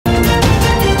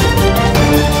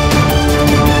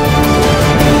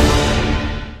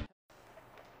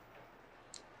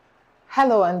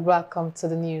Hello and welcome to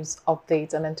the news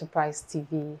update on Enterprise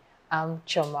TV. I'm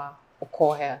Choma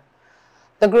Okoye.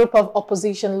 The group of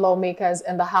opposition lawmakers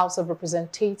in the House of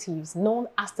Representatives, known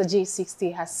as the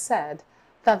J60, has said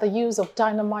that the use of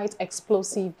dynamite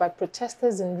explosive by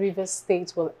protesters in Rivers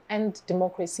State will end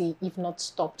democracy if not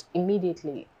stopped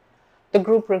immediately. The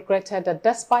group regretted that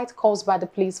despite calls by the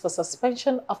police for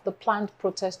suspension of the planned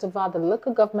protest over the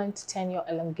local government tenure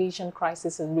elongation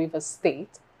crisis in Rivers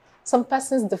State, some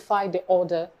persons defied the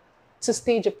order to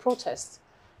stage a protest.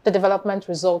 The development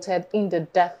resulted in the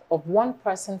death of one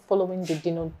person following the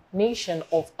detonation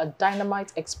of a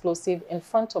dynamite explosive in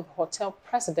front of Hotel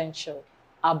Presidential,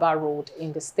 Aba Road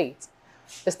in the state.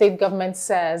 The state government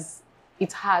says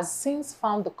it has since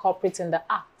found the culprit in the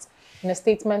act in a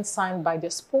statement signed by the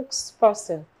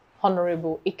spokesperson,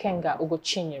 Honorable Ikenga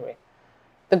Ugochinyere.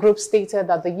 The group stated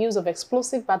that the use of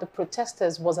explosive by the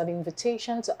protesters was an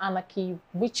invitation to anarchy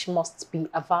which must be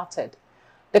averted.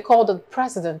 They called on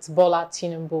President Bola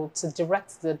Tinubu to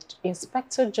direct the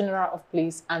Inspector General of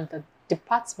Police and the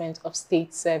Department of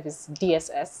State Service,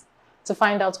 DSS, to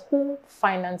find out who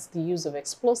financed the use of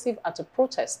explosive at a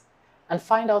protest and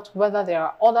find out whether there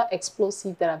are other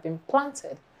explosives that have been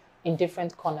planted in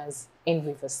different corners in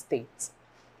Rivers State.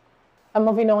 And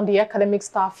moving on, the Academic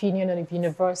Staff Union of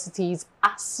Universities,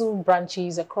 ASU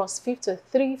branches across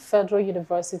 53 federal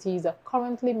universities are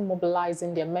currently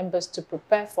mobilizing their members to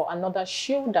prepare for another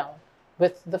showdown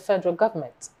with the federal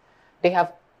government. They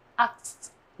have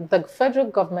asked the federal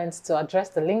government to address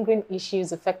the lingering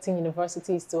issues affecting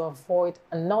universities to avoid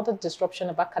another disruption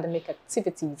of academic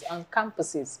activities on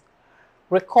campuses.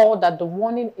 Recall that the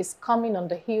warning is coming on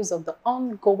the heels of the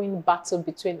ongoing battle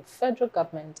between the federal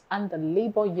government and the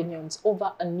labor unions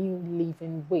over a new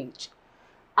living wage.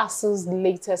 ASU's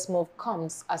latest move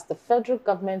comes as the federal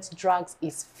government drags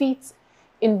its feet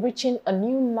in reaching a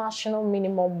new national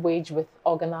minimum wage with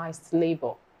organized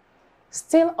labor.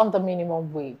 Still on the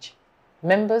minimum wage,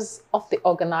 members of the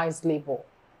organized labor,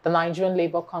 the Nigerian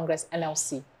Labour Congress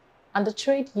 (NLC), and the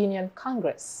Trade Union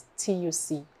Congress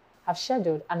 (TUC) have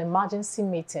scheduled an emergency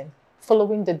meeting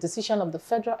following the decision of the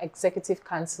Federal Executive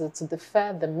Council to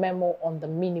defer the memo on the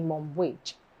minimum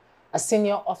wage. A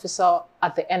senior officer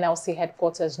at the NLC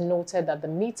headquarters noted that the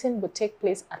meeting would take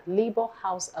place at Labour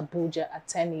House Abuja at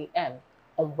 10 a.m.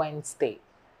 on Wednesday.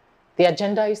 The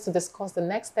agenda is to discuss the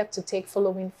next step to take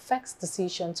following FEC's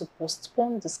decision to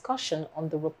postpone discussion on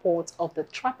the report of the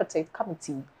Tripartite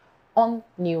Committee on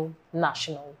new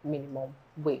national minimum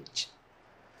wage.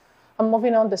 And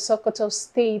moving on, the Sokoto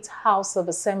State House of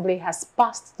Assembly has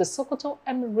passed the Sokoto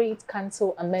Emirate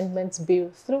Council Amendment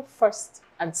Bill through first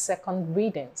and second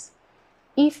readings.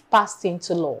 If passed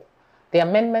into law, the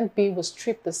amendment bill will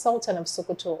strip the Sultan of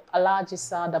Sokoto, Alhaji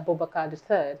Saad Abubakar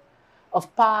III,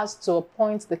 of powers to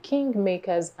appoint the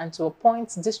kingmakers and to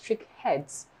appoint district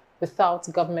heads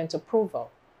without government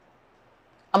approval.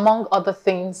 Among other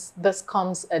things, this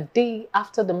comes a day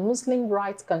after the Muslim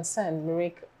rights concern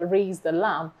Mirik raised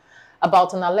alarm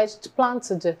about an alleged plan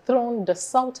to dethrone the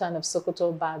Sultan of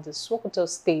Sokoto by the Sokoto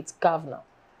State Governor,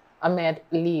 Ahmed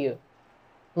Liu.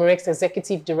 Mirik's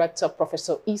Executive Director,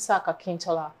 Professor Isaac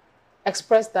Akintola,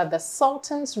 expressed that the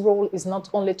Sultan's role is not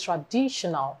only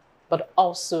traditional, but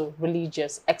also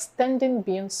religious, extending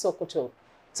beyond Sokoto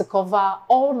to cover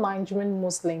all Nigerian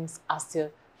Muslims as their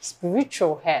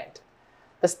spiritual head.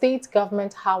 The state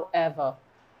government, however,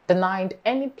 denied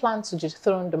any plan to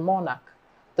dethrone the monarch,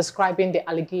 describing the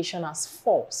allegation as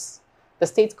false. The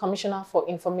State Commissioner for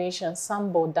Information,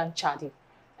 Sambo Danchadi,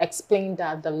 explained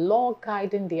that the law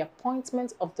guiding the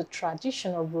appointment of the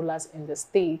traditional rulers in the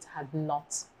state had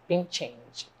not been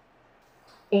changed.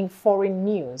 In foreign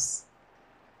news,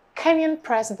 Kenyan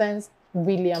President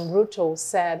William Ruto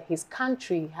said his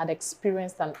country had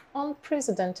experienced an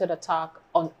unprecedented attack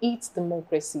on its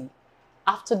democracy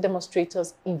after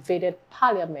demonstrators invaded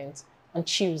Parliament on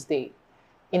Tuesday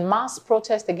in mass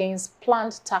protest against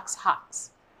planned tax hikes.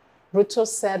 Ruto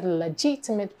said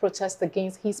legitimate protest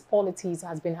against his policies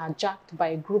has been hijacked by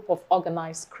a group of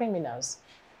organized criminals.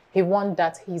 He warned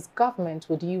that his government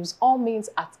would use all means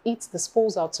at its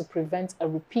disposal to prevent a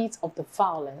repeat of the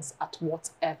violence at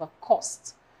whatever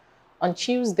cost. On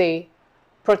Tuesday,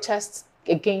 protests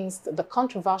against the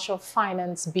controversial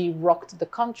finance bill rocked the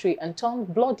country and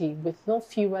turned bloody with no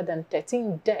fewer than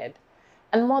 13 dead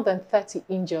and more than 30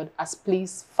 injured as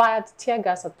police fired tear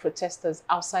gas at protesters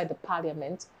outside the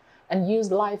parliament and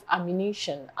used live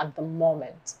ammunition at the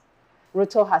moment.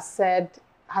 Ruto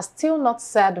has still not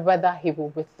said whether he will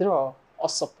withdraw or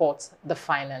support the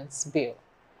finance bill.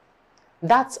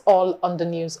 That's all on the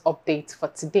news update for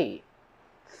today.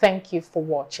 Thank you for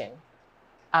watching.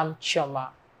 I'm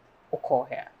Choma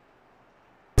Okoye.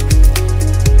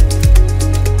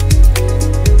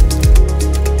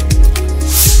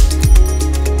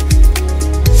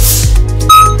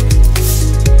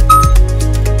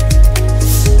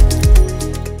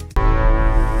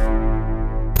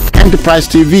 Enterprise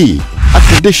TV,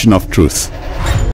 a tradition of truth.